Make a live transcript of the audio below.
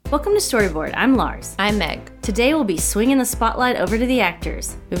Welcome to Storyboard. I'm Lars. I'm Meg. Today we'll be swinging the spotlight over to the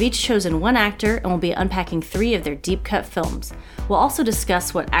actors. We've each chosen one actor and we'll be unpacking 3 of their deep-cut films. We'll also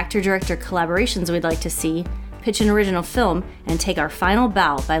discuss what actor-director collaborations we'd like to see, pitch an original film, and take our final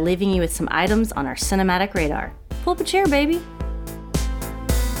bow by leaving you with some items on our cinematic radar. Pull up a chair, baby.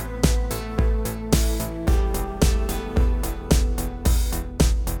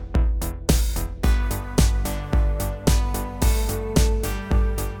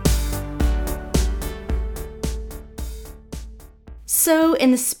 So,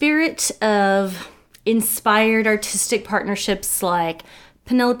 in the spirit of inspired artistic partnerships like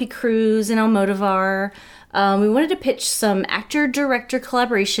Penelope Cruz and Almodovar, we wanted to pitch some actor-director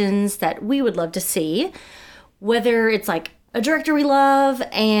collaborations that we would love to see. Whether it's like a director we love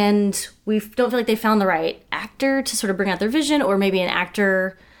and we don't feel like they found the right actor to sort of bring out their vision, or maybe an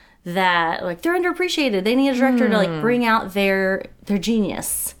actor that like they're underappreciated. They need a director to like bring out their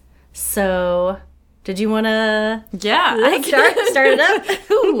genius. So... did you want to start it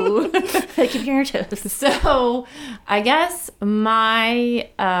up? Ooh. Keep your toes. So I guess my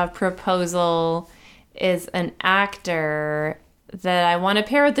proposal is an actor that I want to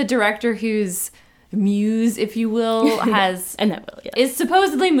pair with the director whose muse, if you will, is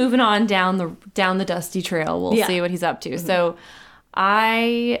supposedly moving on down the dusty trail. We'll see what he's up to. Mm-hmm. So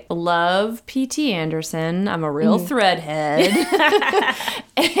I love P.T. Anderson. I'm a real threadhead.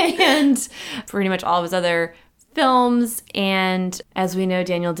 And pretty much all of his other films. And as we know,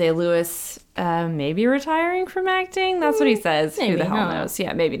 Daniel Day-Lewis may be retiring from acting. That's what he says. Maybe who the hell knows?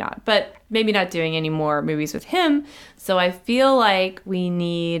 Yeah, maybe not. But maybe not doing any more movies with him. So I feel like we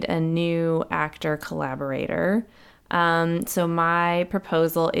need a new actor collaborator. So my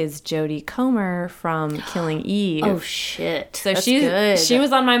proposal is Jodie Comer from Killing Eve. Oh shit! So that's good. She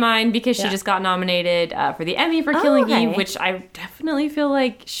was on my mind because she just got nominated for the Emmy for Killing Eve, which I definitely feel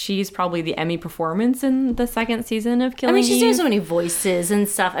like she's probably the Emmy performance in the second season of Killing Eve. I mean, she's doing so many voices and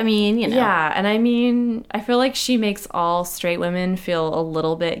stuff. I mean, you know. Yeah, and I mean, I feel like she makes all straight women feel a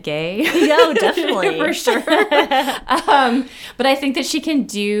little bit gay. Yeah, definitely. For sure. But I think that she can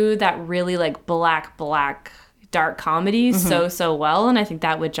do that really like black dark comedies so well, and I think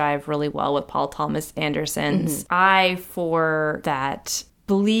that would jive really well with Paul Thomas Anderson's eye for that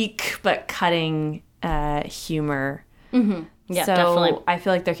bleak but cutting humor. Yeah, so definitely. I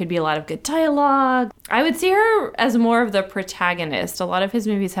feel like there could be a lot of good dialogue. I would see her as more of the protagonist. A lot of his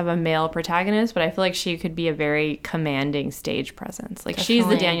movies have a male protagonist, but I feel like she could be a very commanding stage presence. Like she's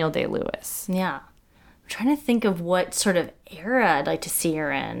the Daniel Day-Lewis. Yeah. Trying to think of what sort of era I'd like to see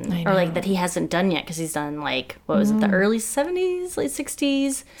her in, or like that he hasn't done yet, because he's done like what was it, the early 70s, late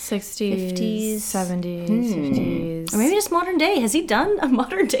 60s, 50s, 70s, 50s, or maybe just modern day. Has he done a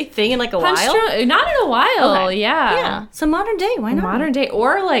modern day thing in like a while? Not in a while. Okay. Yeah. So modern day, why not? Modern day,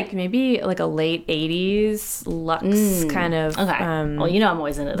 or like maybe like a late 80s Lux kind of. Okay. Well, you know I'm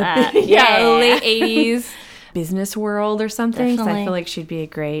always into that. Late 80s business world or something. Definitely. 'Cause I feel like she'd be a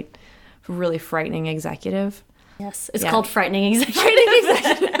great, really frightening executive. Yes, it's called Frightening Executive.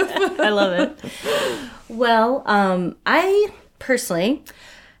 I love it. Well, I personally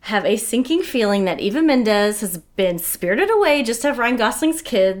have a sinking feeling that Eva Mendes has been spirited away just to have Ryan Gosling's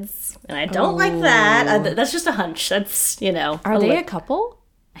kids, and I don't like that. That's just a hunch. That's, you know. Are they a couple?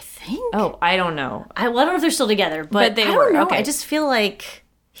 I think. Oh, I don't know. I don't know if they're still together, but they I were. don't know. Okay. I just feel like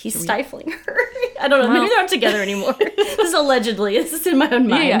he's stifling her. I don't know. Maybe they're not together anymore. This is allegedly. This is in my own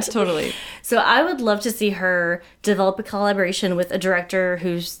mind. Yeah, totally. So I would love to see her develop a collaboration with a director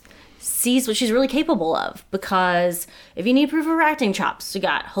who sees what she's really capable of. Because if you need proof of her acting chops, we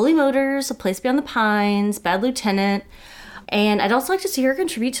got Holy Motors, A Place Beyond the Pines, Bad Lieutenant. And I'd also like to see her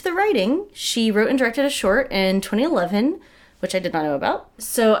contribute to the writing. She wrote and directed a short in 2011, which I did not know about.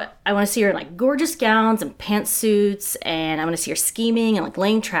 So I want to see her in like gorgeous gowns and pantsuits, and I want to see her scheming and like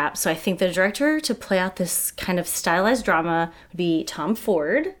laying traps. So I think the director to play out this kind of stylized drama would be Tom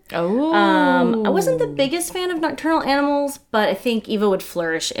Ford. Oh. I wasn't the biggest fan of Nocturnal Animals, but I think Eva would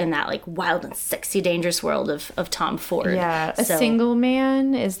flourish in that like wild and sexy, dangerous world of Tom Ford. Yeah, a single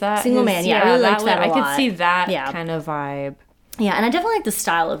man, is that Single Man, yeah, I really liked that a lot. I could see that kind of vibe. Yeah, and I definitely like the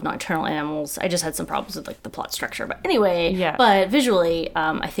style of Nocturnal Animals. I just had some problems with like the plot structure, but anyway. Yeah. But visually,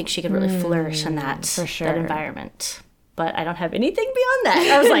 I think she could really flourish in that for sure. that environment. But I don't have anything beyond that.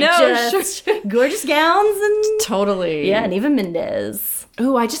 I was like, just gorgeous gowns and totally. Yeah, and even Mendes.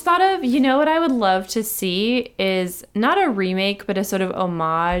 Ooh, I just thought of, you know what I would love to see is not a remake, but a sort of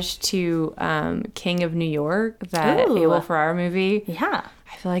homage to King of New York, that Abel Ferrara movie. Yeah.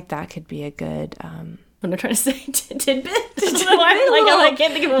 I feel like that could be a good What I'm trying to say, tidbit. I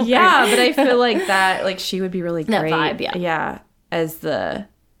can't think of a word. Yeah, but I feel like that, like she would be really great. That vibe, yeah. Yeah, as the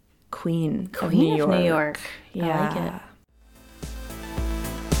Queen of Queen New of York. New York. Yeah. I like it.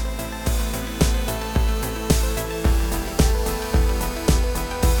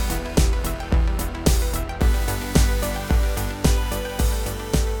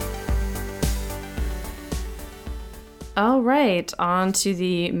 All right, on to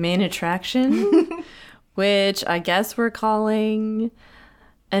the main attraction, which I guess we're calling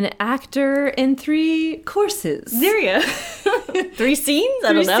an actor in 3 courses. There you go. 3 scenes?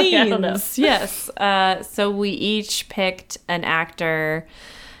 I don't know. Scenes. I don't know. Yes. So we each picked an actor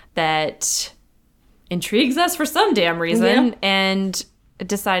that intrigues us for some damn reason, Yeah. and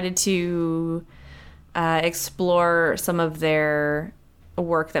decided to explore some of their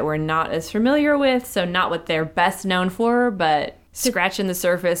work that we're not as familiar with. So not what they're best known for, but scratching the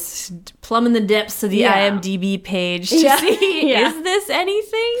surface, plumbing the depths of the Yeah. IMDb page to Yeah. see, Yeah. is this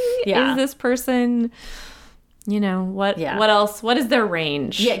anything? Yeah. Is this person, what Yeah. what else? What is their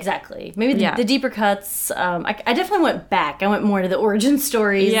range? Yeah, exactly. Maybe Yeah. the deeper cuts. I definitely went back. I went more to the origin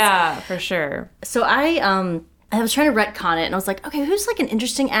stories. Yeah, for sure. So I was trying to retcon it, and I was like, okay, who's like an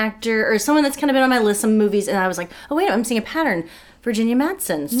interesting actor or someone that's kind of been on my list, some movies, and I was like, oh wait, I'm seeing a pattern. Virginia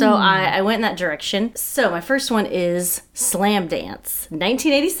Madsen. So I went in that direction. So my first one is Slam Dance,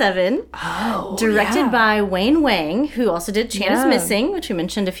 1987. Oh, Directed by Wayne Wang, who also did Chan is Yeah. Missing, which we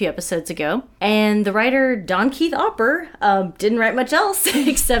mentioned a few episodes ago. And the writer, Don Keith Opper, didn't write much else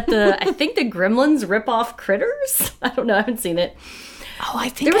except I think the Gremlins ripoff Critters. I don't know, I haven't seen it. Oh, I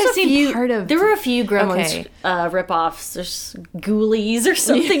think I've seen part of. There were a few Gremlins Okay. ripoffs. There's Ghoulies or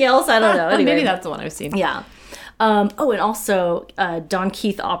something else. I don't know. Anyway. Maybe that's the one I've seen. Yeah. And also, Don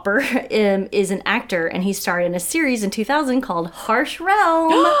Keith Opper is an actor, and he starred in a series in 2000 called Harsh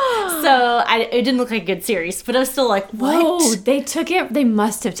Realm. So it didn't look like a good series, but I was still like, what? Whoa, they took it. They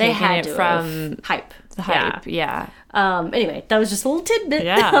must have They taken had it to from have. Hype. the hype. Yeah. Anyway, that was just a little tidbit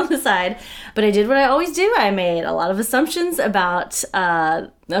Yeah. on the side. But I did what I always do. I made a lot of assumptions about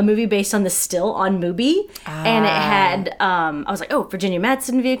a movie based on the still on Mubi. And it had, I was like, oh, Virginia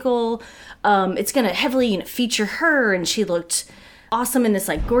Madsen vehicle. It's going to heavily feature her. And she looked awesome in this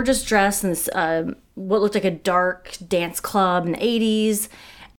like gorgeous dress and this, what looked like a dark dance club in the 80s.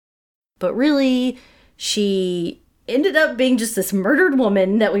 But really, she ended up being just this murdered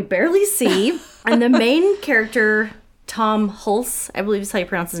woman that we barely see. And the main character, Tom Hulse, I believe is how you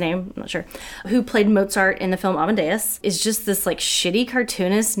pronounce his name, I'm not sure, who played Mozart in the film Amadeus, is just this like shitty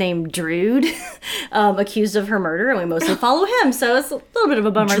cartoonist named Drood, accused of her murder, and we mostly follow him, so it's a little bit of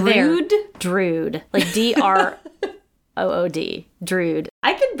a bummer there. Drood? Like D-R-O-O-D. Drood.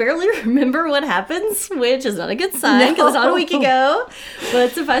 I can barely remember what happens, which is not a good sign because it's not a week ago.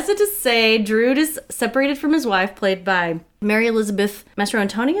 But suffice it to say, Drood is separated from his wife, played by Mary Elizabeth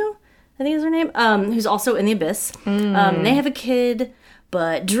Mastro-Antonio, I think is her name, who's also in The Abyss. They have a kid,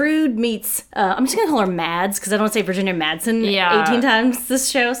 but Drood meets, I'm just going to call her Mads because I don't want to say Virginia Madsen 18 times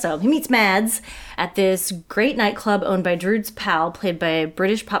this show. So he meets Mads at this great nightclub owned by Drood's pal, played by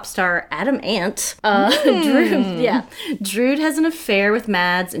British pop star Adam Ant. Drood has an affair with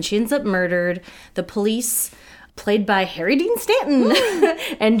Mads and she ends up murdered. The police, played by Harry Dean Stanton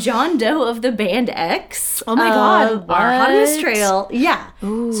and John Doe of the band X. Oh my God, are hot on his what? trail. Yeah.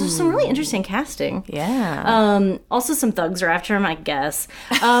 So some really interesting casting. Yeah. Also some thugs are after him, I guess.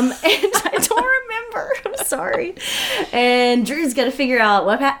 And I don't remember. I'm sorry. And Drew's got to figure out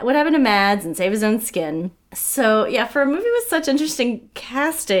what happened to Mads and save his own skin. So yeah, for a movie with such interesting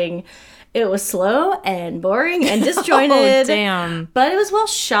casting, it was slow and boring and disjointed. Oh, damn. But it was well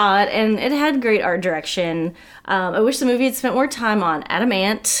shot and it had great art direction. I wish the movie had spent more time on Adam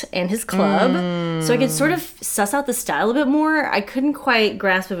Ant and his club so I could sort of suss out the style a bit more. I couldn't quite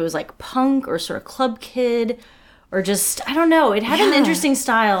grasp if it was like punk or sort of club kid or just, I don't know. It had an interesting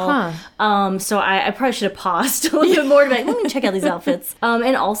style. So I probably should have paused a little bit more to be like, let me check out these outfits.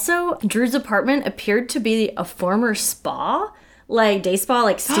 And also, Drew's apartment appeared to be a former spa. Like day spa,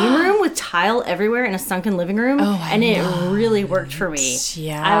 like steam room with tile everywhere in a sunken living room. And it really worked for me.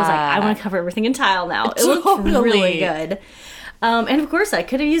 Yeah. I was like, I want to cover everything in tile now. It looked really good. And of course, I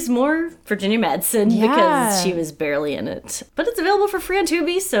could have used more Virginia Madsen because she was barely in it. But it's available for free on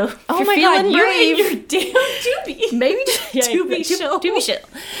Tubi, so if Oh you're my feeling God, you're brave, in your damn Tubi. maybe Tubi show. Tubi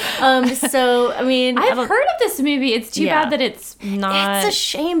show. So I mean, I've heard of this movie. It's too Yeah. bad that it's not. it's a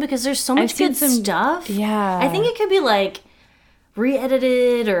shame because there's so much seen good some- stuff. Yeah. I think it could be like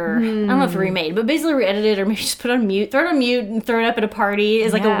re-edited or I don't know if remade, but basically re-edited or maybe just put on mute, throw it on mute and throw it up at a party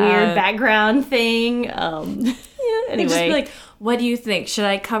is like a weird background thing. Anyway. Just be like, what do you think? Should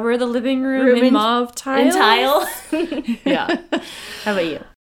I cover the living room in mauve tile? In tile. Yeah. How about you?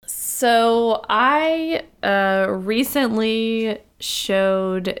 So I recently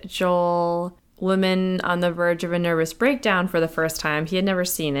showed Joel Women on the Verge of a Nervous Breakdown for the first time. He had never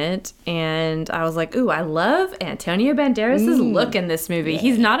seen it. And I was like, ooh, I love Antonio Banderas' look in this movie.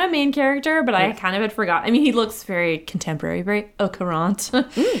 He's not a main character, but I kind of had forgotten. I mean, he looks very contemporary, very au courant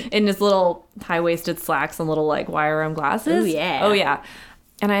in his little high-waisted slacks and little, like, wire rim glasses. Oh, yeah. Oh, yeah.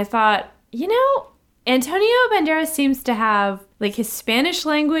 And I thought, you know, Antonio Banderas seems to have, like, his Spanish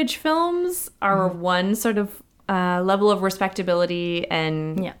language films are one sort of level of respectability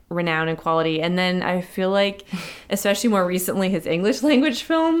and renown and quality. And then I feel like, especially more recently, his English language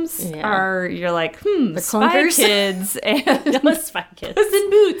films are, you're like, the Spy Kids and Spy Kids. Puss in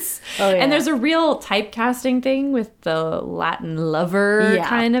Boots. Oh, yeah. And there's a real typecasting thing with the Latin lover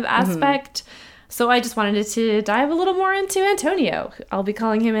kind of aspect. So I just wanted to dive a little more into Antonio. I'll be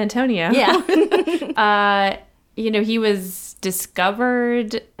calling him Antonio. Yeah. You know, he was a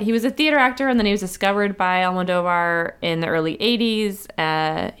theater actor, and then he was discovered by Almodovar in the early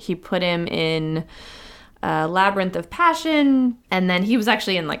 80s. He put him in Labyrinth of Passion, and then he was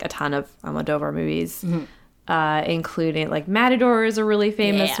actually in like a ton of Almodovar movies, including like Matador is a really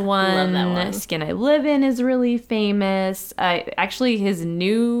famous one. Love that one. Skin I Live In is really famous. Actually, his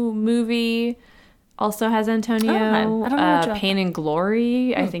new movie also has Antonio. I don't know what Pain and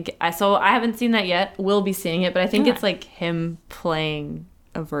Glory. I think I haven't seen that yet. We'll be seeing it, but I think it's like him playing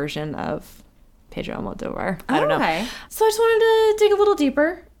a version of Pedro Almodovar. I don't know. So I just wanted to dig a little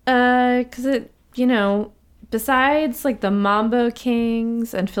deeper because it, you know, besides like the Mambo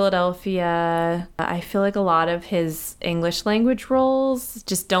Kings and Philadelphia, I feel like a lot of his English language roles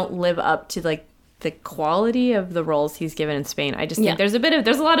just don't live up to like the quality of the roles he's given in Spain. I just think there's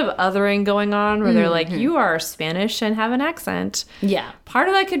a lot of othering going on where they're like, you are Spanish and have an accent. Yeah. Part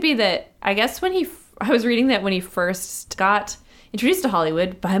of that could be that, I guess I was reading that when he first got introduced to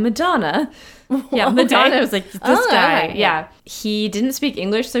Hollywood by Madonna. Yeah, Madonna was like, this guy. Right. Yeah. He didn't speak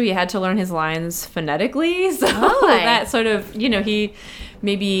English, so he had to learn his lines phonetically. So that sort of, you know, he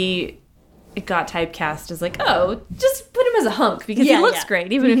maybe it got typecast as like, oh, just put him as a hunk because he looks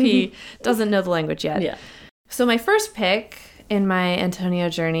great, even if he doesn't know the language yet. Yeah. So my first pick in my Antonio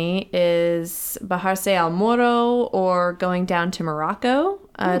journey is Bajarse al Moro, or Going Down to Morocco.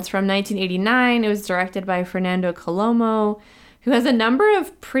 It's from 1989. It was directed by Fernando Colomo, who has a number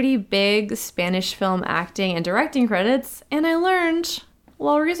of pretty big Spanish film acting and directing credits. And I learned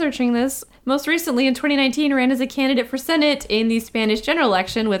while researching this, most recently in 2019, ran as a candidate for Senate in the Spanish general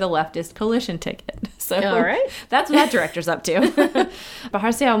election with a leftist coalition ticket. So that's what that director's up to.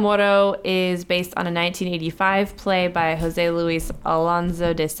 Bajarse al Moro is based on a 1985 play by Jose Luis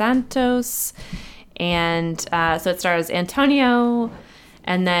Alonso de Santos. And so it stars Antonio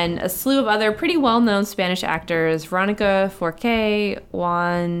and then a slew of other pretty well-known Spanish actors: Veronica Forqué,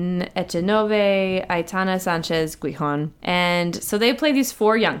 Juan Echenove, Aitana Sanchez Guijon. And so they play these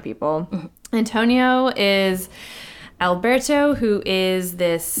four young people. Antonio is Alberto, who is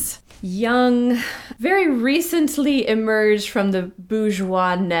this young, very recently emerged from the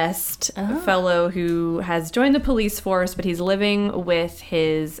bourgeois nest fellow who has joined the police force, but he's living with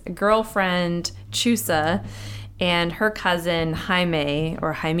his girlfriend, Chusa, and her cousin, Jaime,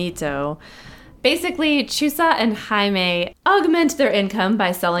 or Jaimito. Basically, Chusa and Jaime augment their income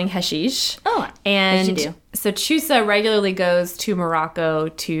by selling hashish. As you do. So Chusa regularly goes to Morocco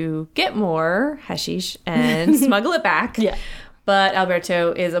to get more hashish and smuggle it back. But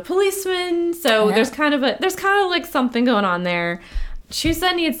Alberto is a policeman, so there's kind of like something going on there.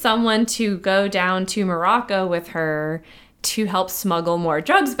 Chusa needs someone to go down to Morocco with her to help smuggle more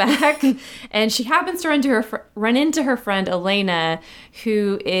drugs back. And she happens to run into her friend Elena,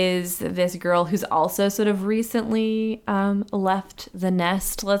 who is this girl who's also sort of recently left the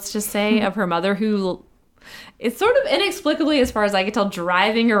nest, let's just say, of her mother, who is sort of inexplicably, as far as I can tell,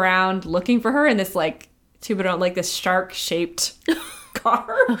 driving around looking for her in this like Tubadon, like this shark-shaped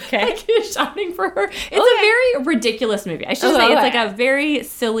car. Like shouting for her. It's a very ridiculous movie. I should say it's like a very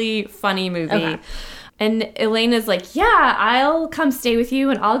silly, funny movie. And Elena's like, yeah, I'll come stay with you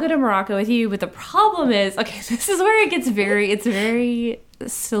and I'll go to Morocco with you. But the problem is, this is where it gets it's very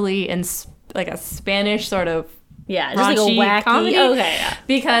silly and like a Spanish sort of just like a wacky comedy.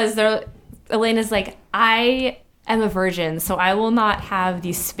 Because Elena's like, I am a virgin, so I will not have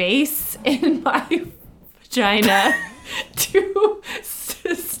the space in my vagina to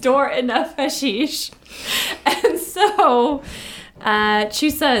store enough hashish. And so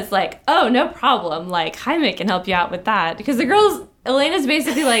Chusa is like, oh, no problem. Like, Jaime can help you out with that. Because Elena's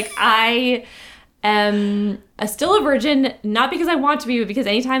basically like, I Still a virgin, not because I want to be, but because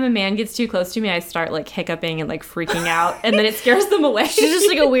anytime a man gets too close to me, I start like hiccuping and like freaking out, and then it scares them away. She's just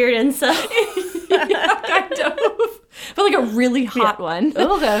like a weird incel. Yeah, kind of. But like a really hot one.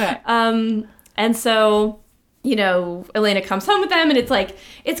 Oh, okay. And so, you know, Elena comes home with them, and it's like,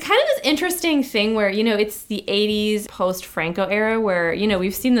 it's kind of this interesting thing where, you know, it's the 80s post-Franco era where, you know,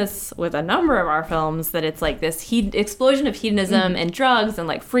 we've seen this with a number of our films, that it's like this explosion of hedonism and drugs and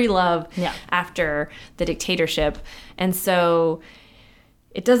like free love after the dictatorship. And so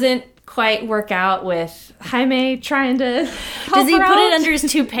it doesn't quite work out with Jaime trying to help Does he her put out. it under his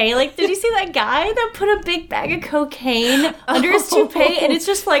toupee? Like, did you see that guy that put a big bag of cocaine under his toupee and it's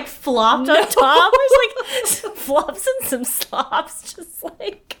just like flopped on top? There's like some flops and some slops, just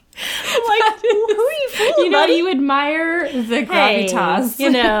like. I'm like, who are you fooling, You know, buddy? you admire the gravitas. Hey, you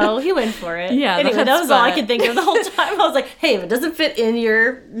know, he went for it. Yeah, the anyway, that was all I chutzpah. could think of the whole time. I was like, hey, if it doesn't fit in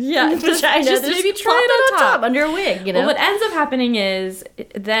your vagina, just maybe try plop it on top. under a wig, you know? Well, what ends up happening is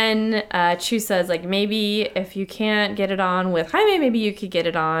then Chu says, like, maybe if you can't get it on with Jaime, maybe you could get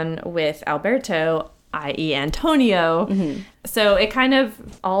it on with Alberto, i.e. Antonio. Mm-hmm. So it kind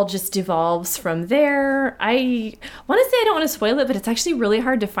of all just devolves from there. I want to say I don't want to spoil it, but it's actually really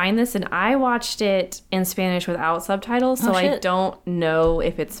hard to find this, and I watched it in Spanish without subtitles, so I don't know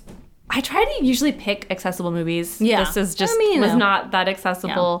if it's... I try to usually pick accessible movies. Yeah. This is just I mean, you was know. not that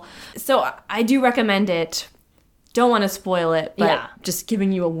accessible. Yeah. So I do recommend it. Don't want to spoil it, but just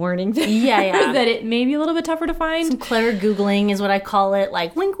giving you a warning that, that it may be a little bit tougher to find. Some clever Googling is what I call it,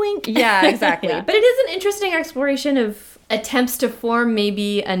 like wink, wink. Yeah, exactly. But it is an interesting exploration of attempts to form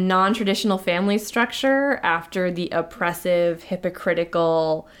maybe a non-traditional family structure after the oppressive,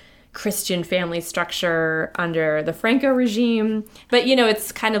 hypocritical Christian family structure under the Franco regime. But, you know,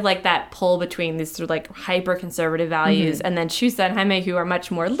 it's kind of like that pull between these sort of like hyper-conservative values and then Chusa and Jaime, who are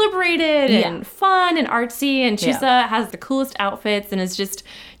much more liberated and fun and artsy. And Chusa has the coolest outfits and is just,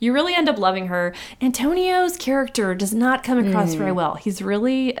 you really end up loving her. Antonio's character does not come across very well. He's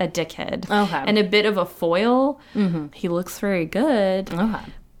really a dickhead and a bit of a foil. He looks very good.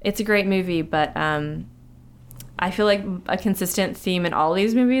 It's a great movie, but I feel like a consistent theme in all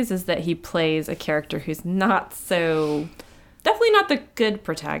these movies is that he plays a character who's not so... Definitely not the good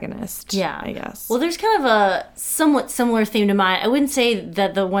protagonist, I guess. Well, there's kind of a somewhat similar theme to mine. I wouldn't say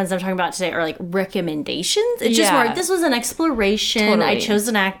that the ones I'm talking about today are like recommendations. It's just more, this was an exploration. Totally. I chose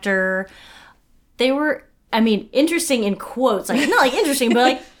an actor. They were, I mean, interesting in quotes. Like, not like interesting, but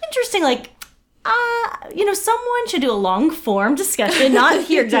like interesting, like, you know, someone should do a long form discussion. Not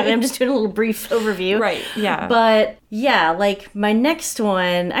here exactly. I'm just doing a little brief overview. Right, yeah. But yeah, like my next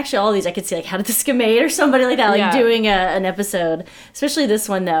one, actually all these I could see like How Did This Get Made or somebody like that, like doing an episode. Especially this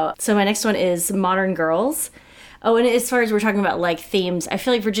one though. So my next one is Modern Girls. Oh, and as far as we're talking about like themes, I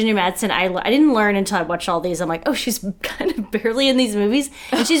feel like Virginia Madsen, I didn't learn until I watched all these. I'm like, oh, she's kind of barely in these movies.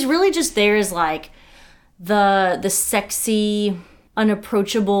 And she's really just there as like the sexy,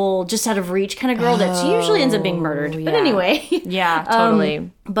 unapproachable, just out of reach kind of girl that usually ends up being murdered. But anyway. Yeah,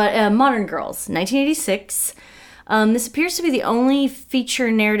 totally. But Modern Girls, 1986. This appears to be the only feature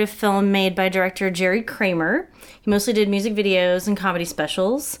narrative film made by director Jerry Kramer. He mostly did music videos and comedy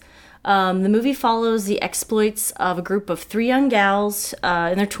specials. The movie follows the exploits of a group of three young gals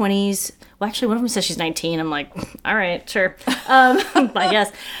in their 20s. Well, actually, one of them says she's 19. I'm like, all right, sure. I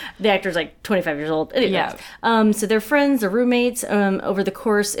guess the actor's like 25 years old. Anyway, so they're friends, they're roommates. It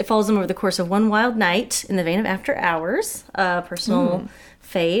follows them over the course of one wild night in the vein of After Hours, personal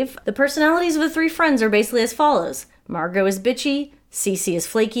fave. The personalities of the three friends are basically as follows. Margot is bitchy, Cece is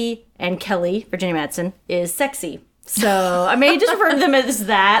flaky, and Kelly, Virginia Madsen, is sexy. So I may just refer to them as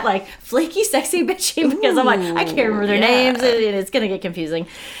that, like flaky, sexy, bitchy, because I'm like, I can't remember their names, and it's going to get confusing.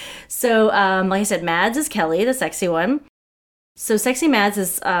 So, like I said, Mads is Kelly, the sexy one. So Sexy Mads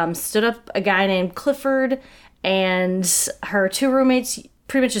has stood up a guy named Clifford, and her two roommates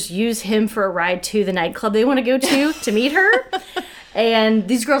pretty much just use him for a ride to the nightclub they want to go to meet her. And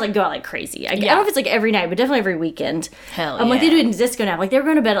these girls like go out like crazy. I don't know if it's like every night, but definitely every weekend. Hell yeah. Like they do it in disco now. Like they were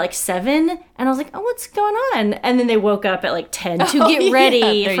going to bed at like 7, and I was like, oh, what's going on? And then they woke up at like 10 to get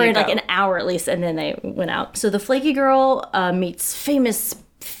ready for like an hour at least, and then they went out. So the flaky girl meets famous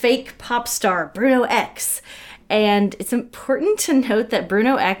fake pop star Bruno X. And it's important to note that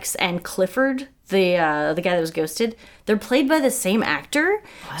Bruno X and Clifford, the guy that was ghosted, they're played by the same actor.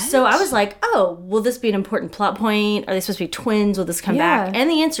 What? So I was like, oh, will this be an important plot point? Are they supposed to be twins? Will this come back? And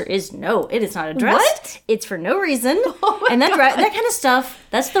the answer is no, it is not addressed. What? It's for no reason. And that kind of stuff,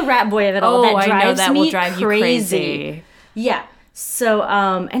 that's the rat boy of it all. That drives I know that me will drive crazy. you crazy. Yeah. So,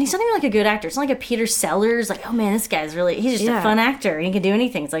 and he's not even like a good actor. It's not like a Peter Sellers, like, oh man, this guy's he's just a fun actor and he can do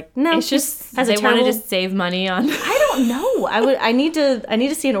anything. It's like, no, it's just they wanted to save money on. I don't know. I need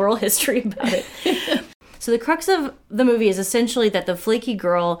to see an oral history about it. So the crux of the movie is essentially that the flaky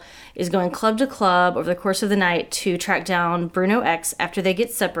girl is going club to club over the course of the night to track down Bruno X after they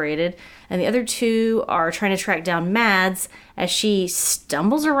get separated. And the other two are trying to track down Mads as she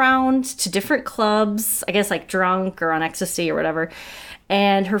stumbles around to different clubs, I guess like drunk or on ecstasy or whatever.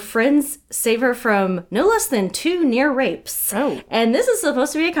 And her friends save her from no less than 2 near rapes. Oh. And this is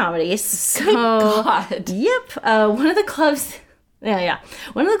supposed to be a comedy. So, good God. Yep. One of the clubs... Yeah.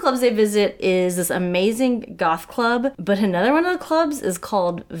 One of the clubs they visit is this amazing goth club, but another one of the clubs is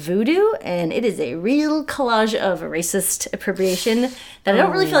called Voodoo, and it is a real collage of racist appropriation that I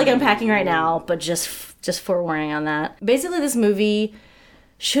don't really feel like unpacking right now, but just forewarning on that. Basically, this movie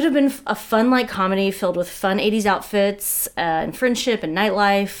should have been a fun, comedy filled with fun 80s outfits and friendship and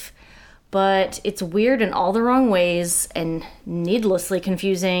nightlife, but it's weird in all the wrong ways and needlessly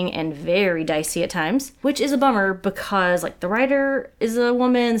confusing and very dicey at times, which is a bummer because the writer is a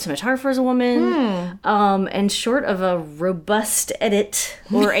woman, the cinematographer is a woman, and short of a robust edit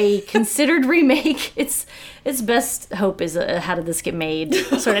or a considered remake, its best hope is a how did this get made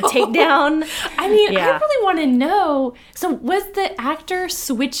sort of takedown. I mean, I really want to know, so was the actor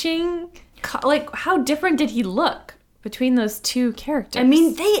switching, how different did he look between those two characters? I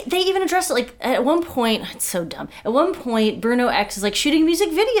mean, they even addressed it, at one point, it's so dumb. At one point, Bruno X is, shooting a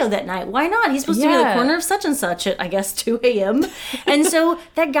music video that night. Why not? He's supposed to be in the corner of such and such at, I guess, 2 a.m. And so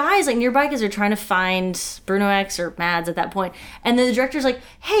that guy's, nearby because they're trying to find Bruno X or Mads at that point. And then the director's like,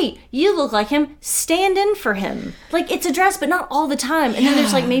 hey, you look like him. Stand in for him. It's addressed, but not all the time. And then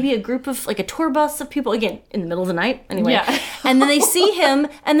there's, maybe a group of, a tour bus of people, again, in the middle of the night, anyway. Yeah. And then they see him,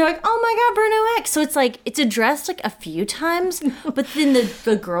 and they're like, oh my God, Bruno X. So it's, it's addressed, a few times, but then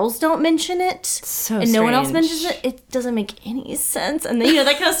the girls don't mention it, so and no one else mentions it. It doesn't make any sense, and then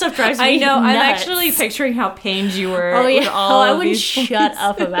that kind of stuff drives me I know. nuts. I'm actually picturing how pained you were. Oh yeah, with all I of wouldn't these shut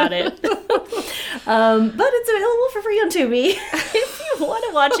up about it. But it's available for free on Tubi if you want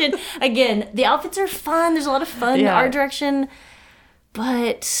to watch it. Again, the outfits are fun. There's a lot of fun. The art direction,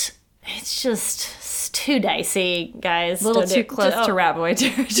 but it's just too dicey, guys. A little too close to Rat Boy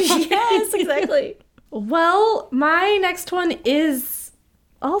territory. Yes, exactly. Well, my next one is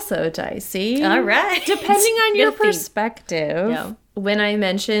also dicey. All right. Depending on your perspective. When I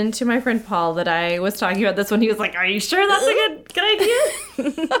mentioned to my friend Paul that I was talking about this one, he was like, are you sure that's a good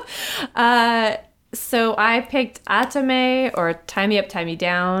idea? So I picked Atame, or Tie Me Up, Tie Me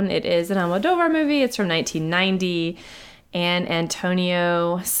Down. It is an Almodovar movie. It's from 1990. And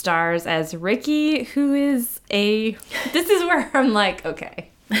Antonio stars as Ricky, who is this is where I'm like, okay.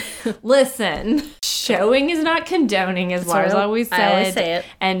 Listen, showing is not condoning, as Lars always said. I always say it.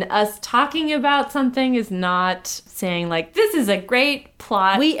 And us talking about something is not saying, this is a great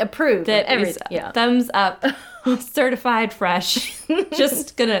plot. We approve that everything. Thumbs up, certified fresh.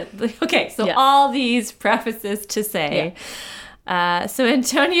 Just gonna... Okay, so all these prefaces to say... So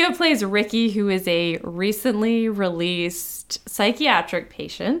Antonio plays Ricky, who is a recently released psychiatric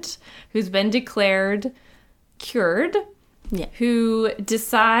patient who's been declared cured. Yeah. Who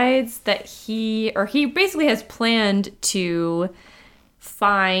decides that he basically has planned to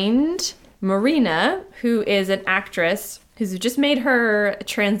find Marina, who is an actress who's just made her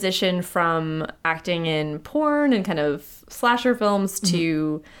transition from acting in porn and kind of slasher films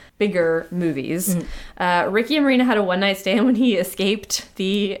to bigger movies. Ricky and Marina had a one-night stand when he escaped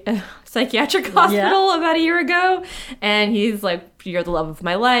the psychiatric hospital about a year ago, and he's like, you're the love of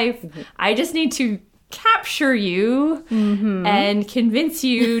my life. I just need to capture you and convince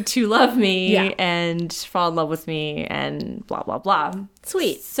you to love me and fall in love with me and blah blah blah.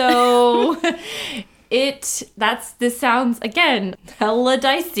 Sweet. So this sounds again hella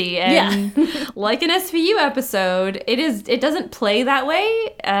dicey, and like an SVU episode, it doesn't play that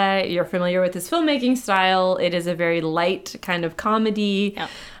way. You're familiar with his filmmaking style. It is a very light kind of comedy.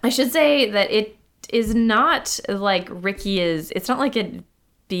 I should say that it is not like Ricky is. It's not like a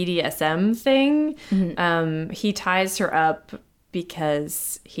BDSM thing. He ties her up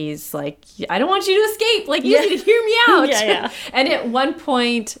because he's like, I don't want you to escape. You need to hear me out. And at one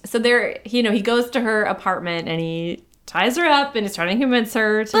point, so he goes to her apartment and he ties her up and is trying to convince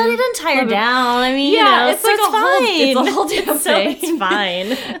her to... But he doesn't tie her down. I mean, it's so it's a whole damn thing. It's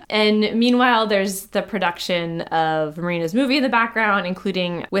fine. And meanwhile, there's the production of Marina's movie in the background,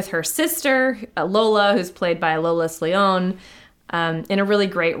 including with her sister, Lola, who's played by Lola Leon, in a really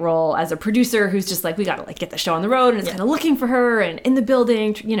great role as a producer who's just like, we gotta get the show on the road, and it's kind of looking for her and in the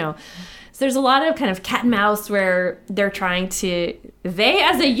building, So there's a lot of kind of cat and mouse where they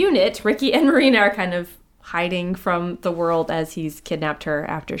as a unit, Ricky and Marina, are kind of hiding from the world as he's kidnapped her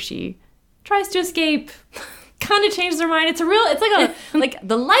after she tries to escape. Kind of changed their mind. It's like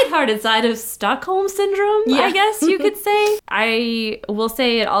the lighthearted side of Stockholm Syndrome, I guess you could say. I will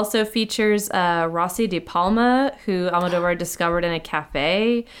say it also features Rossi de Palma, who Almodovar discovered in a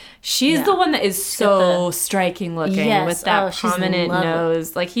cafe. She's the one that is so striking looking with that prominent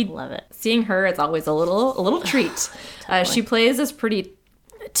nose. Like love it. Seeing her, it's always a little treat. She plays this pretty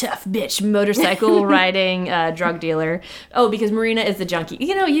tough bitch motorcycle riding drug dealer. Oh, because Marina is the junkie.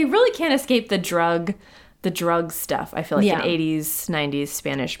 You know, you really can't escape the drug stuff, I feel like, in 80s, 90s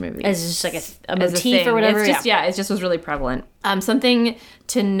Spanish movies. It's just like a motif or whatever. It's just, it just was really prevalent. Something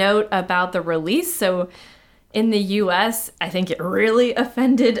to note about the release. So in the U.S., I think it really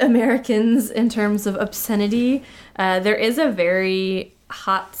offended Americans in terms of obscenity. There is a very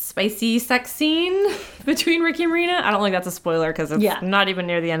hot, spicy sex scene between Ricky and Marina. I don't think that's a spoiler because it's not even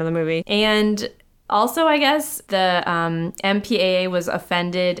near the end of the movie. And also, I guess, the MPAA was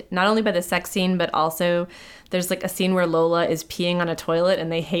offended not only by the sex scene, but also there's like a scene where Lola is peeing on a toilet,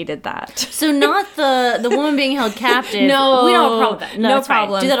 and they hated that. So not the woman being held captive. No, we don't have a problem with that. No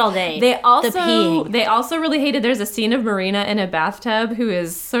problem. Fine. Do that all day. They also really hated. There's a scene of Marina in a bathtub who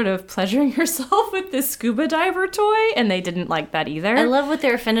is sort of pleasuring herself with this scuba diver toy, and they didn't like that either. I love what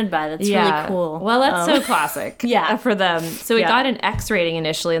they're offended by. That's really cool. Well, that's so classic. For them. So it got an X rating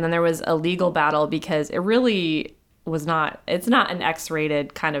initially, and then there was a legal battle because it really was not, it's not an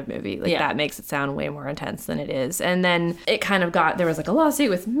X-rated kind of movie. Like that makes it sound way more intense than it is. And then it kind of there was like a lawsuit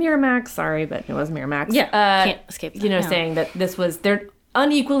with Miramax, sorry, but it was Miramax. Can't escape that. Saying that they're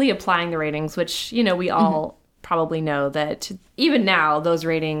unequally applying the ratings, which, we all probably know that even now those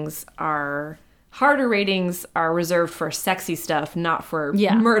harder ratings are reserved for sexy stuff, not for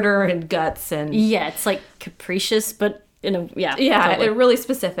murder and guts and... Yeah, it's like capricious, but... totally. Really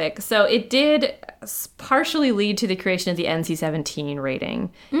specific. So it did partially lead to the creation of the NC-17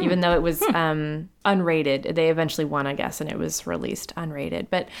 rating, even though it was unrated. They eventually won, I guess, and it was released unrated.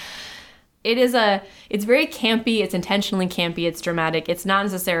 But it's very campy. It's intentionally campy. It's dramatic. It's not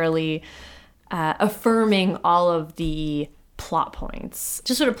necessarily affirming all of the plot points.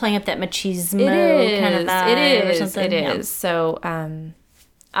 Just sort of playing up that machismo kind of vibe or something. It is. So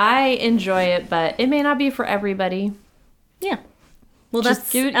I enjoy it, but it may not be for everybody. Yeah. Well,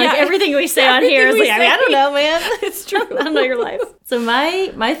 that's everything we say on here is like, I don't know, man. It's true. I don't know your life. So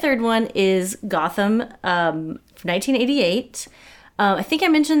my third one is Gotham from 1988. I think I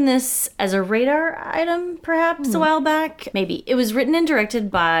mentioned this as a radar item, perhaps, a while back. Maybe. It was written and directed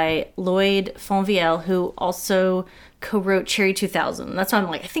by Lloyd Fonville, who also co-wrote Cherry 2000. That's why I'm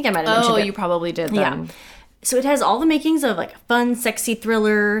like, I think I might have mentioned it. Oh, you probably did then. Yeah. So it has all the makings of like a fun, sexy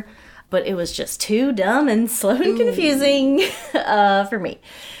thriller, but it was just too dumb and slow and confusing for me.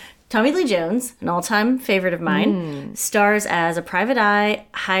 Tommy Lee Jones, an all-time favorite of mine, stars as a private eye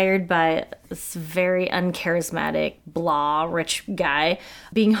hired by this very uncharismatic, rich guy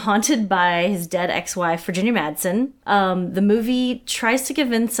being haunted by his dead ex-wife, Virginia Madsen. The movie tries to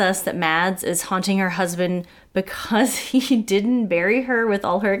convince us that Mads is haunting her husband because he didn't bury her with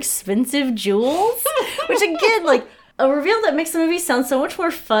all her expensive jewels, which again, like, a reveal that makes the movie sound so much more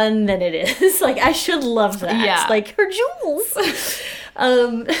fun than it is. Like, I should love that. Yeah. Like, her jewels.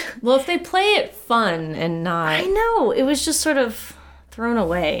 Well, if they play it fun and not... I know. It was just sort of thrown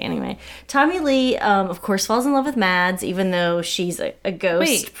away. Anyway, Tommy Lee, of course, falls in love with Mads, even though she's a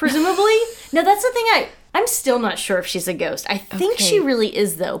ghost, presumably. No, that's the thing. I'm still not sure if she's a ghost. I think she really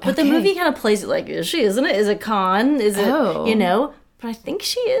is, though. But the movie kind of plays it like, is she, isn't it? Is it Khan? Is it, But I think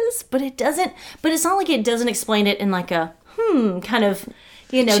she is, but it doesn't. But it's not like it doesn't explain it in like a kind of,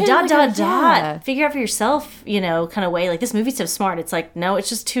 dot. Figure out for yourself, kind of way. Like, this movie's so smart. It's like, no, it's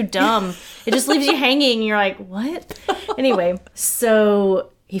just too dumb. It just leaves you hanging. And you're like, what? Anyway,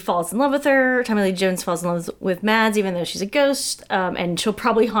 so he falls in love with her. Tommy Lee Jones falls in love with Mads, even though she's a ghost, and she'll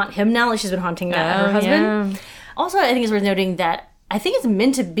probably haunt him now, like she's been haunting her husband. Yeah. Also, I think it's worth noting that I think it's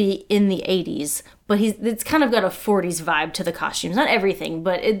meant to be in the 80s, but it's kind of got a 40s vibe to the costumes. Not everything,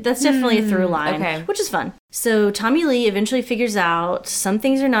 but that's definitely a through line, which is fun. So Tommy Lee eventually figures out some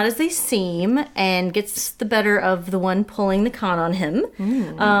things are not as they seem and gets the better of the one pulling the con on him.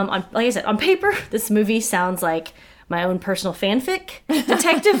 Like I said, on paper, this movie sounds like my own personal fanfic.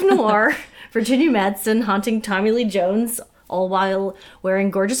 Detective noir, Virginia Madsen haunting Tommy Lee Jones, all while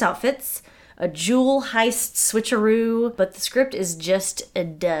wearing gorgeous outfits. a jewel heist switcheroo, but the script is just a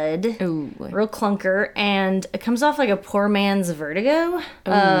dud. Ooh. Real clunker, and it comes off like a poor man's Vertigo,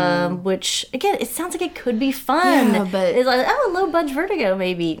 which, again, it sounds like it could be fun. Yeah, but... It's like, oh, a low-budget Vertigo,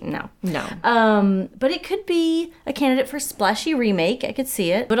 maybe. No. But it could be a candidate for a splashy remake. I could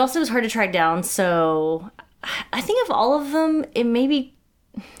see it. But also it was hard to track down, so I think of all of them, it may be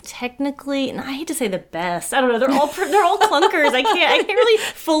technically, and I hate to say the best. I don't know. They're all clunkers. I can't really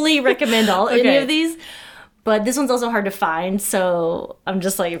fully recommend any of these. But this one's also hard to find, so I'm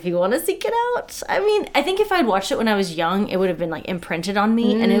just like, if you want to seek it out. I mean, I think if I'd watched it when I was young, it would have been like imprinted on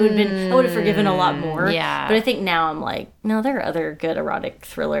me, and I would have forgiven a lot more. Yeah. But I think now I'm like, no, there are other good erotic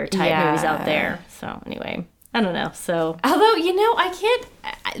thriller type movies out there. So anyway, I don't know. So although, I can't.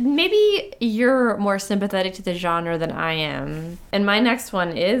 Maybe you're more sympathetic to the genre than I am, and my next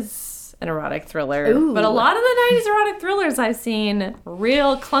one is an erotic thriller. Ooh. But a lot of the 90s erotic thrillers I've seen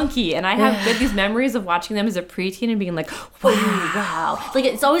real clunky, and I have these memories of watching them as a preteen and being like, wow. Like,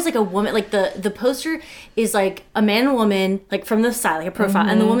 it's always like a woman, like the poster is like a man and woman, like from the side, like a profile,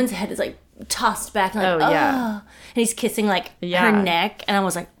 and the woman's head is like tossed back, like, and he's kissing like her neck, and I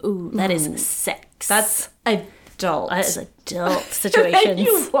was like, ooh, that is sex. That's adult. That is adult situation.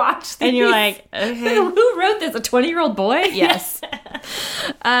 You watch these, and you're like, okay. Who wrote this? A 20-year-old boy? Yes.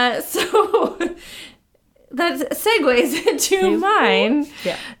 So that segues into mine.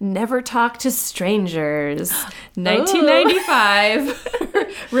 Yeah. Never Talk to Strangers.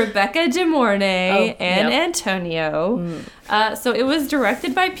 1995. Rebecca De Mornay and Antonio. So it was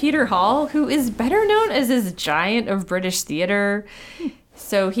directed by Peter Hall, who is better known as his giant of British theater.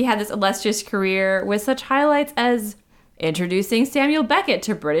 So he had this illustrious career with such highlights as introducing Samuel Beckett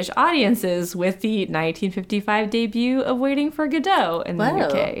to British audiences with the 1955 debut of Waiting for Godot in the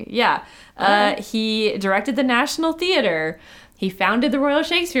UK. Yeah. He directed the National Theatre. He founded the Royal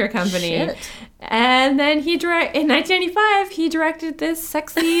Shakespeare Company. Shit. And then in 1995, he directed this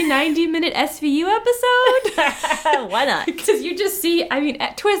sexy 90-minute SVU episode. Why not? Because you just see, I mean,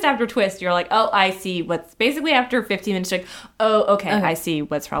 twist after twist, you're like, oh, I see what's basically after 15 minutes, you're like, oh, okay, I see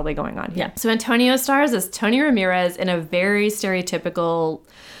what's probably going on here. Yeah. So Antonio stars as Tony Ramirez in a very stereotypical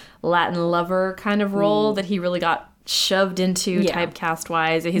Latin lover kind of role that he really got shoved into typecast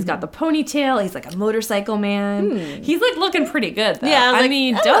wise. He's got the ponytail. He's like a motorcycle man. He's like looking pretty good though. Yeah, I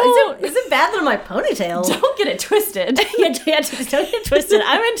mean, don't is it bad that I'm my ponytail? Don't get it twisted. Don't get it twisted.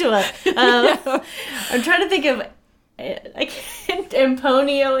 I'm into it. I'm trying to think of. I can't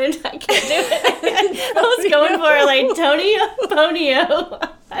Antonio, and I can't do it. I was going for like Tonio, Ponio.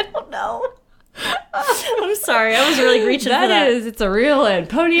 I don't know. I'm sorry. I was really reaching for that. It's a real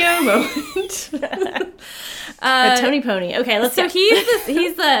Antonio moment. Tony Pony. Okay, let's go. So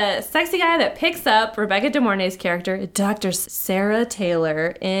he's the sexy guy that picks up Rebecca De Mornay's character, Dr. Sarah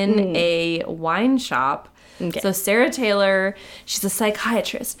Taylor, in a wine shop. Okay. So Sarah Taylor, she's a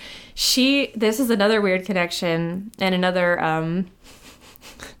psychiatrist. This is another weird connection and another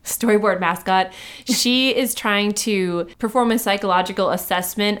storyboard mascot. She is trying to perform a psychological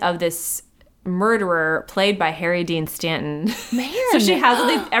assessment of this murderer played by Harry Dean Stanton. Man. So she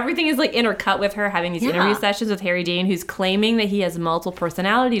has everything is like intercut with her having these interview sessions with Harry Dean, who's claiming that he has multiple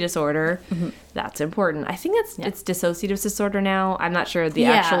personality disorder. That's important. I think it's dissociative disorder now. I'm not sure the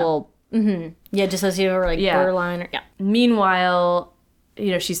actual dissociative or like borderline. Meanwhile,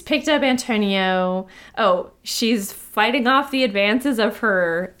 she's picked up Antonio. Oh, she's fighting off the advances of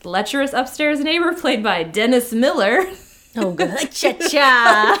her lecherous upstairs neighbor played by Dennis Miller. Oh, good.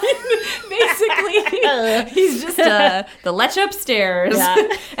 Cha-cha. Basically, he's just the lech upstairs.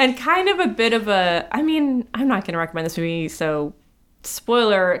 And kind of a bit of I mean, I'm not going to recommend this movie, so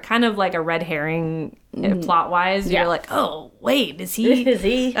spoiler, kind of like a red herring plot-wise. You're like, oh, wait, is he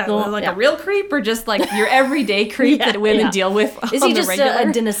a real creep or just like your everyday creep that women deal with is he just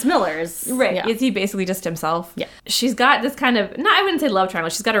a Dennis Miller's? Right. Yeah. Is he basically just himself? Yeah. She's got this kind of, I wouldn't say love triangle.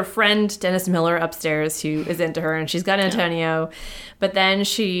 She's got her friend Dennis Miller upstairs who is into her, and she's got Antonio. But then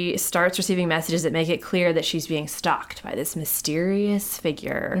she starts receiving messages that make it clear that she's being stalked by this mysterious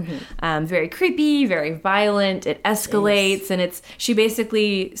figure. Very creepy, very violent. It escalates, and she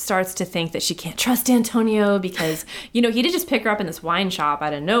basically starts to think that she can't trust Antonio because, he did just pick her up in this wine shop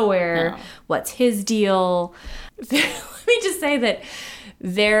out of nowhere. No. What's his deal? Let me just say that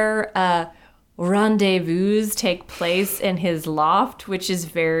their rendezvous take place in his loft, which is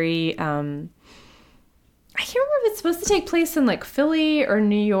very... I can't remember if it's supposed to take place in like Philly or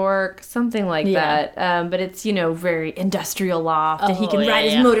New York, something like that. But it's, very industrial loft, and he can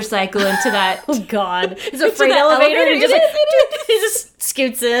ride his motorcycle into that. Oh God! It's a freight elevator, and he just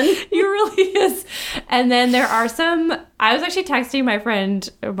scoots in. He really is. And then there are some, I was actually texting my friend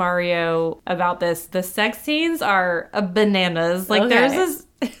Mario about this. The sex scenes are bananas. Like there's this,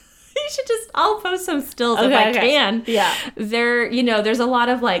 you should just, I'll post some stills if I can. Yeah. There's a lot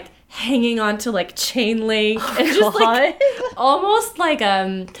of like hanging on to like chain link and just like almost like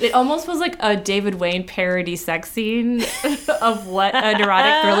it almost was like a David Wayne parody sex scene of what a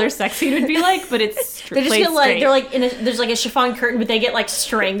neurotic thriller sex scene would be like, but it's they just get like, they're like in a, there's like a chiffon curtain, but they get like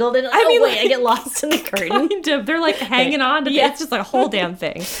strangled and I get lost in the curtain. Kind of, they're like hanging on to it's just like a whole damn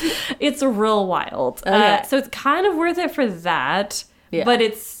thing. It's real wild. So it's kind of worth it for that, but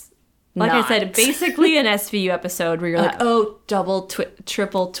it's like I said, basically an SVU episode where you're like, oh, double,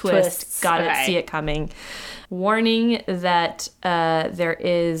 triple twist. Got it, see it coming. Warning that there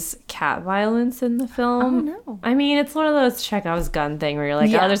is cat violence in the film. Oh, no. I mean, it's one of those Chekhov's gun thing where you're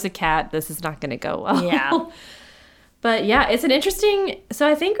like, oh, there's a cat. This is not going to go well. Yeah. But yeah, it's an interesting... So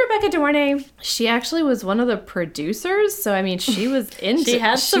I think Rebecca De Mornay, she actually was one of the producers. So, I mean, she was into... She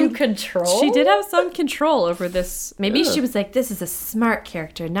had some control? She did have some control over this. Maybe she was like, this is a smart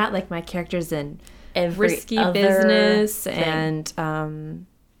character, not like my characters in Risky Business and Hand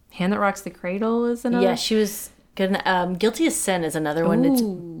That Rocks the Cradle is another. Yeah, she was good. Guilty as Sin is another one that's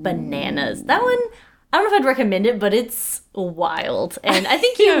bananas. That one... I don't know if I'd recommend it, but it's wild. And I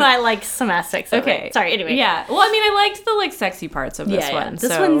think you might like some aspects of it. Sorry, anyway. Yeah. Well, I mean, I liked the, like, sexy parts of this one.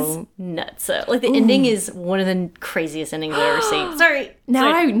 This one's nuts. So, like, the ending is one of the craziest endings I've ever seen. Sorry.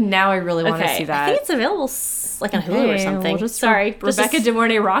 Now I really want to see that. I think it's available, like, on Hulu or something. We'll just Rebecca De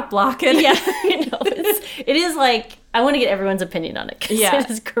Mornay rock block it. Yeah. It is, like, I want to get everyone's opinion on it. Yeah. It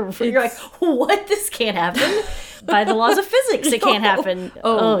is you're like, what? This can't happen? By the laws of physics, it can't happen.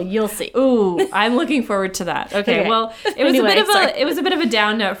 Oh, you'll see. Ooh, I'm looking forward to that. Okay. Well, it was a bit of a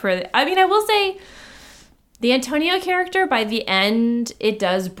down note for. I mean, I will say, the Antonio character by the end, it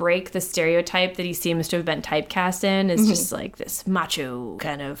does break the stereotype that he seems to have been typecast in. It's just like this macho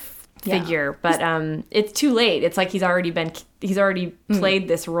kind of figure, but it's too late. It's like he's already played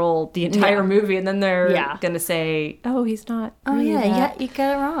this role the entire movie, and then they're gonna say, "Oh, he's not." Oh yeah, you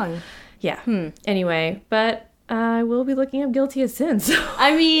got it wrong. Yeah. Anyway, but. I will be looking up Guilty as Sin. So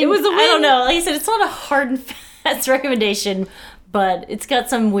I mean, it was a win. I don't know. Like I said, it's not a hard and fast recommendation, but it's got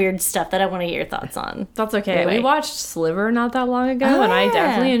some weird stuff that I want to get your thoughts on. That's okay. Anyway. We watched Sliver not that long ago, and I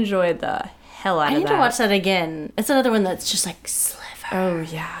definitely enjoyed the hell out of that. I need to watch that again. It's another one that's just like Sliver. Oh,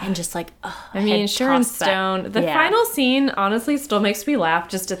 yeah. And just like, I mean, Sharon Stone. The final scene, honestly, still makes me laugh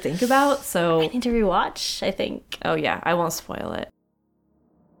just to think about, so... I need to rewatch, I think. Oh, yeah. I won't spoil it.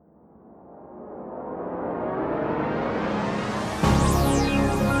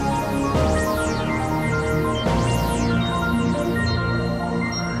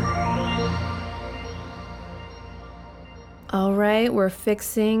 All right, we're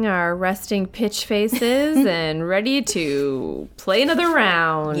fixing our resting pitch faces and ready to play another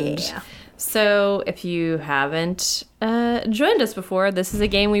round. Yeah. So if you haven't joined us before, this is a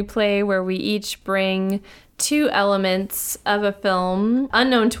game we play where we each bring two elements of a film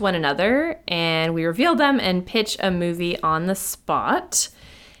unknown to one another, and we reveal them and pitch a movie on the spot.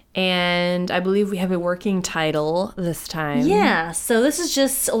 And I believe we have a working title this time. Yeah, so this is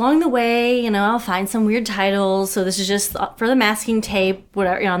just along the way, I'll find some weird titles. So this is just for the masking tape,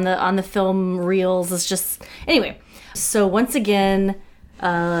 whatever, on the film reels. It's just, anyway. So once again,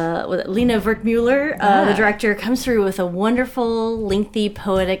 Lena Wertmuller, the director, comes through with a wonderful, lengthy,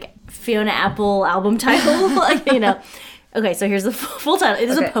 poetic Fiona Apple album title. Okay, so here's the full title. It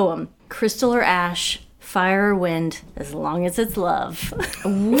is a poem. Crystal or ash, fire or wind, as long as it's love.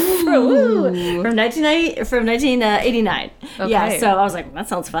 From 1989. Okay. Yeah, so I was like, that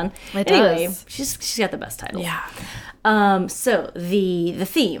sounds fun. Anyway, she's got the best title. Yeah. So the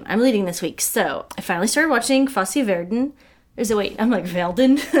theme I'm leading this week. So I finally started watching Fosse Verdon. I'm like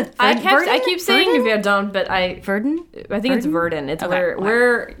Velden. I keep saying Verdun, but Verdun? I think it's Verdun. It's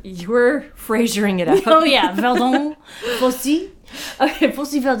we're Frasering it out. Oh yeah, Verdun, Fosse. Okay,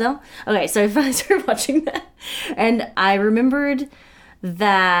 Fosse Verdun. Okay, so I finally started watching that, and I remembered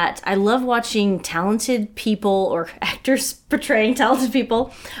that I love watching talented people or actors portraying talented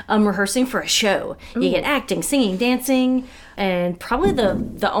people rehearsing for a show. Ooh. You get acting, singing, dancing, and probably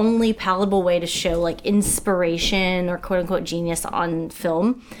the only palatable way to show like inspiration or quote unquote genius on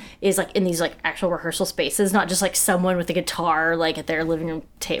film is like in these like actual rehearsal spaces, not just like someone with a guitar like at their living room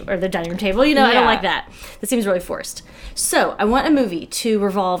table or their dining room table. I don't like that. That seems really forced. So I want a movie to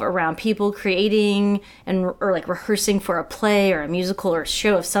revolve around people creating or like rehearsing for a play or a musical or a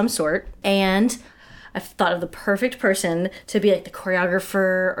show of some sort. And I've thought of the perfect person to be like the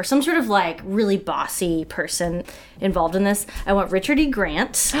choreographer or some sort of like really bossy person involved in this. I want Richard E.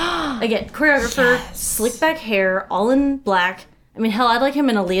 Grant. Again, choreographer, slick back hair, all in black. I mean, hell, I'd like him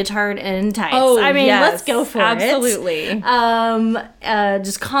in a leotard and tights. I mean, let's go for absolutely. it.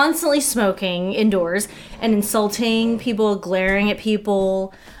 Just constantly smoking indoors and insulting people, glaring at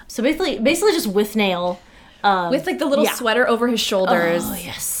people. So basically just with nail. With like the little sweater over his shoulders. Oh,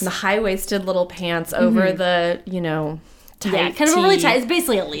 yes. And the high-waisted little pants over the, tight kind of a really tight. It's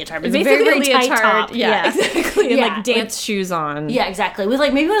basically a leotard. It's basically a very, very a leotard. tight top. Yeah, exactly. And Yeah, like dance shoes on. Yeah, exactly. With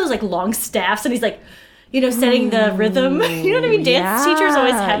like maybe one of those like long staffs, and he's like, setting the rhythm. You know what I mean? Dance teachers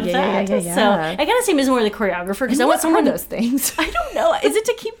always have that. Yeah. So I kind of see him as more of the choreographer because I want someone those things. I don't know. Is it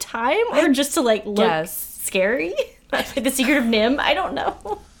to keep time or just to like look scary? Like the Secret of Nim? I don't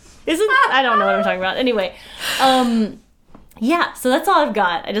know. I don't know what I'm talking about. Anyway, so that's all I've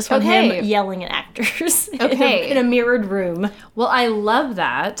got. I just want him yelling at actors in a mirrored room. Well, I love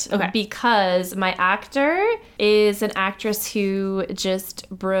that because my actor is an actress who just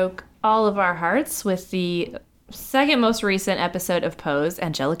broke all of our hearts with the second most recent episode of Pose,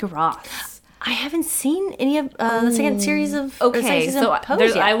 Angelica Ross. I haven't seen any of the second series of Pose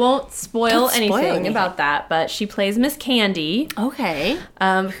yet. I won't spoil anything about that, but she plays Miss Candy. Okay.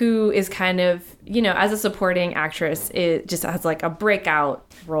 Who is kind of, as a supporting actress, it just has like a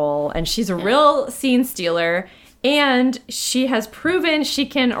breakout role, and she's a real scene stealer. And she has proven she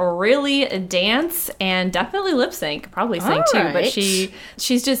can really dance and definitely lip sync, probably sing too. But she's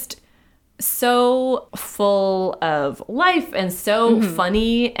just so full of life and so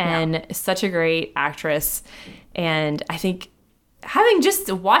funny and such a great actress. And I think having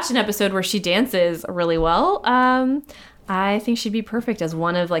just watched an episode where she dances really well, I think she'd be perfect as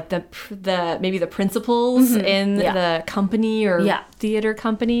one of like the maybe the principals in the company or theater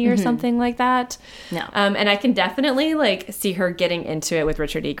company or something like that. No. And I can definitely like see her getting into it with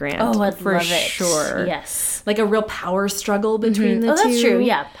Richard E. Grant. Oh, I'd for love sure. It. Yes. Like a real power struggle between the two. Oh, that's true.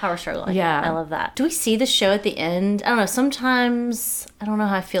 Yeah, power struggle. I love that. Do we see the show at the end? I don't know. Sometimes I don't know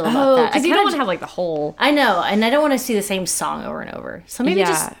how I feel about that. Because you don't want to have like the whole. I know, and I don't want to see the same song over and over. So maybe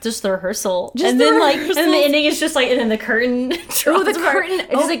just the rehearsal, and then and the ending is just like, and then the curtain. The curtain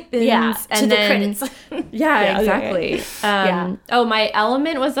opens, and to then the credits. Exactly. Okay. Oh, my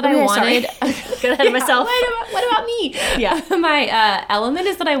element was that I wanted. Got ahead of myself. What about me? Yeah. My element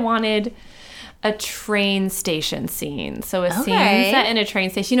is that I wanted a train station scene. So a scene set in a train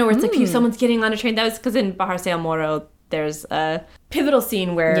station, where it's like someone's getting on a train. That was because in Bajarse al Moro, there's a pivotal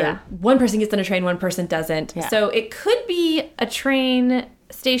scene where one person gets on a train, one person doesn't. Yeah. So it could be a train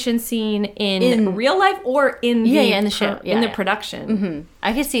station scene in real life or in the show, in the production.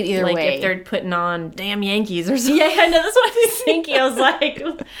 I could see it either way. Like if they're putting on Damn Yankees or something. Yeah, I know. That's what I was thinking. I was like,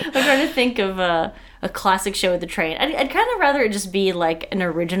 I'm trying to think of a classic show with the train. I'd kind of rather it just be like an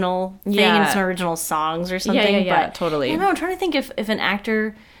original thing and some original songs or something. But totally. I don't know. I'm trying to think if an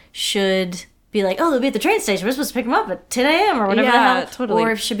actor should be like, they'll be at the train station. We're supposed to pick them up at 10 a.m. or whatever the hell. Totally.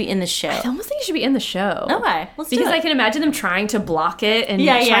 Or if it should be in the show. I almost think it should be in the show. Okay, let's do it. Because I can imagine them trying to block it and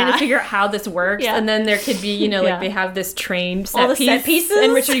trying to figure out how this works. And then there could be, like they have this train set, all the set pieces.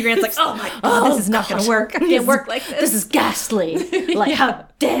 And Richard E. Grant's like, oh my God, this is not going to work. It can't work like this. This is ghastly. Like, how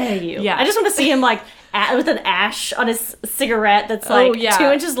dare you? Yeah. I just want to see him like with an ash on his cigarette that's like 2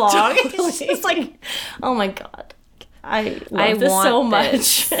 inches long. It's like, oh my God. I love this so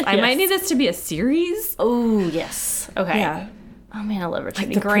much. I might need this to be a series. Oh, yes. Okay. Yeah. Oh, man, I love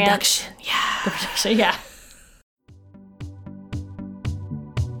Richard E. Grant. Production. Yeah. The production, yeah.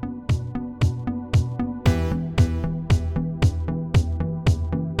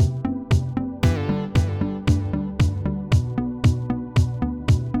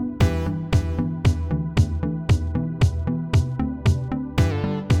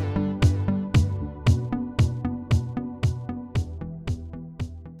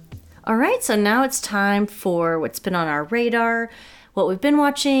 All right, so now it's time for what's been on our radar, what we've been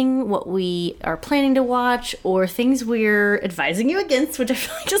watching, what we are planning to watch, or things we're advising you against, which I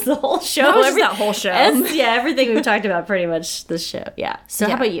feel like is the whole show. That whole show. Everything we've talked about pretty much this show. Yeah. So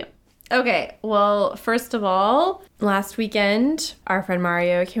how about you? Okay, well, first of all, last weekend, our friend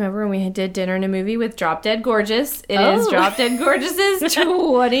Mario came over and we did dinner and a movie with Drop Dead Gorgeous. It is Drop Dead Gorgeous's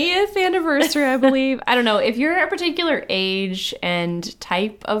 20th anniversary, I believe. I don't know. If you're a particular age and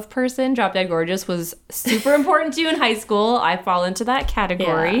type of person, Drop Dead Gorgeous was super important to you in high school. I fall into that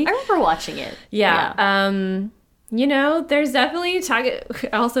category. Yeah, I remember watching it. Yeah. you know, there's definitely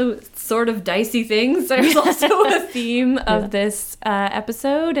also sort of dicey things. There's also a theme of this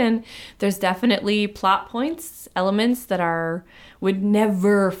episode, and there's definitely plot points, elements that would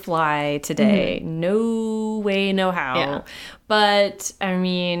never fly today. No way, no how. Yeah. But, I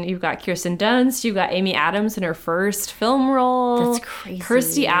mean, you've got Kirsten Dunst, you've got Amy Adams in her first film role. That's crazy.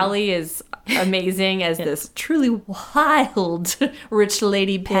 Kirstie Alley is amazing as this truly wild rich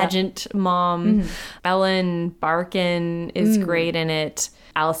lady pageant mom. Ellen Barkin is great in it.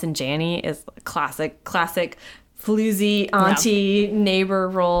 Allison Janney is classic floozy auntie neighbor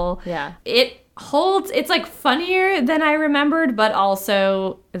role. Yeah. It's like funnier than I rememdered, but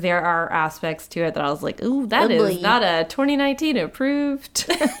also there are aspects to it that I was like, ooh, that is not a 2019 approved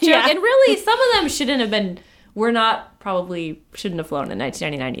joke. And really, some of them shouldn't have flown in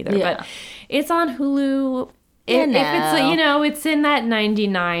 1999 either. Yeah. But it's on Hulu. If it's, you know, it's in that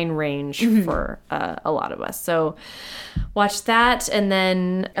 99 range for a lot of us. So watch that. And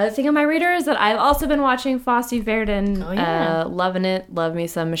then other thing on my radar is that I've also been watching Fosse Verdon. Loving it. Love me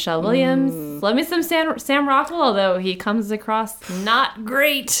some Michelle Williams. Love me some Sam Rockwell, although he comes across not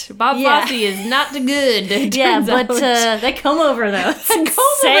great. Bob Fosse is not good. They come over, though. It's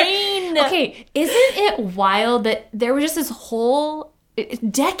insane. Okay, isn't it wild that there was just this whole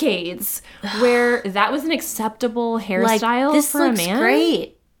decades where that was an acceptable hairstyle for a man? This looks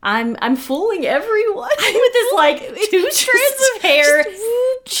great. I'm fooling everyone with this like 2 strands of hair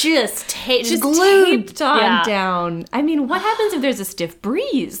just glued taped on down. I mean, what happens if there's a stiff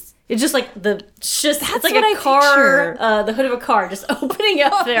breeze? It's just like it's like a car, the hood of a car just opening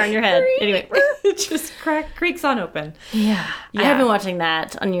up there on your head. Anyway, it just creaks on open. Yeah. I have been watching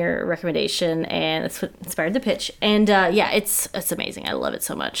that on your recommendation, and that's what inspired the pitch. And it's amazing. I love it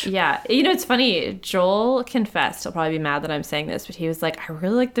so much. Yeah, you know, it's funny. Joel confessed. He'll probably be mad that I'm saying this, but he was like, "I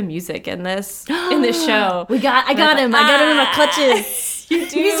really like the music in this show." I got him in my clutches. You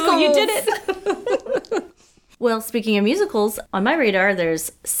do. You did it. Well, speaking of musicals, on my radar,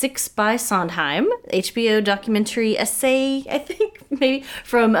 there's 6 by Sondheim, HBO documentary essay, I think, maybe,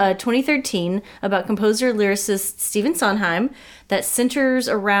 from 2013 about composer-lyricist Stephen Sondheim that centers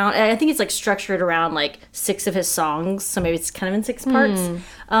around, I think it's like structured around like 6 of his songs, so maybe it's kind of in 6 parts.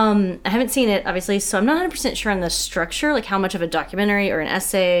 I haven't seen it, obviously, so I'm not 100% sure on the structure, like how much of a documentary or an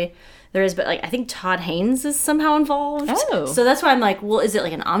essay there is, but like I think Todd Haynes is somehow involved. Oh. So that's why I'm like, well, is it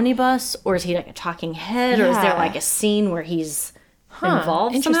like an omnibus, or is he like a talking head, or is there like a scene where he's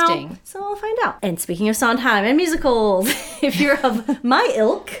involved interesting somehow? So I'll find out. And speaking of Sondheim and musicals, if you're of my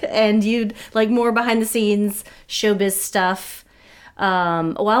ilk and you'd like more behind the scenes showbiz stuff,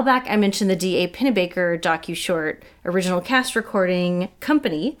 a while back I mentioned the D.A. Pennebaker docu-short original cast recording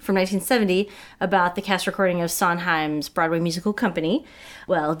Company from 1970 about the cast recording of Sondheim's Broadway musical Company.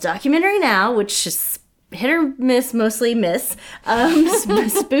 Well, documentary now, which is hit or miss, mostly miss,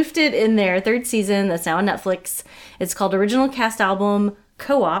 spoofed it in their 3rd season that's now on Netflix. It's called Original Cast Album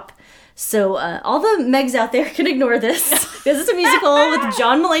Co-op. So all the Megs out there can ignore this because it's a musical with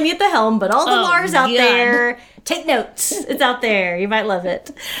John Mulaney at the helm, but all the Lars out there, take notes. It's out there. You might love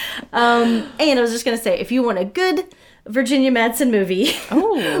it. And I was just going to say, if you want a good Virginia Madsen movie,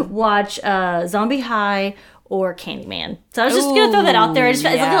 watch Zombie High or Candyman. So I was just going to throw that out there. It's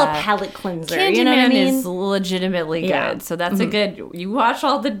like a little palate cleanser. Candyman, you know what I mean? is legitimately good. So that's a good, you watch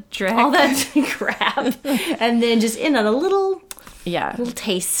all the drag. All that crap. And then just in on a little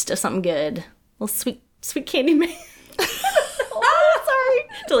taste of something good. A little sweet Candyman.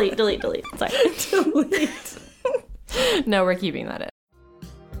 Sorry. Delete. Sorry. Delete. No, we're keeping that in.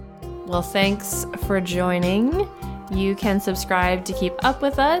 Well, thanks for joining. You can subscribe to keep up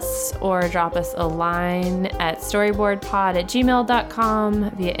with us or drop us a line at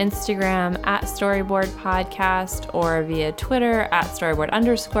storyboardpod@gmail.com, via Instagram @storyboardpodcast, or via Twitter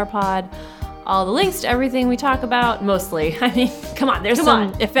 @storyboard_pod. All the links to everything we talk about, mostly. I mean, come on, there's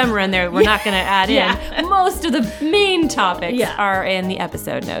some ephemera in there we're not going to add in. Most of the main topics are in the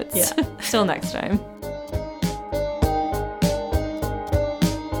episode notes. Till next time.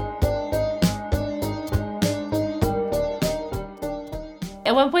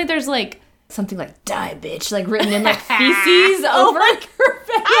 At one point, there's like something like "die, bitch" like written in like feces over her face.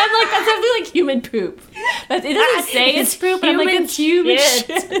 I'm like, that's something like human poop. It doesn't say it's poop, but I'm like, it's human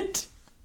shit.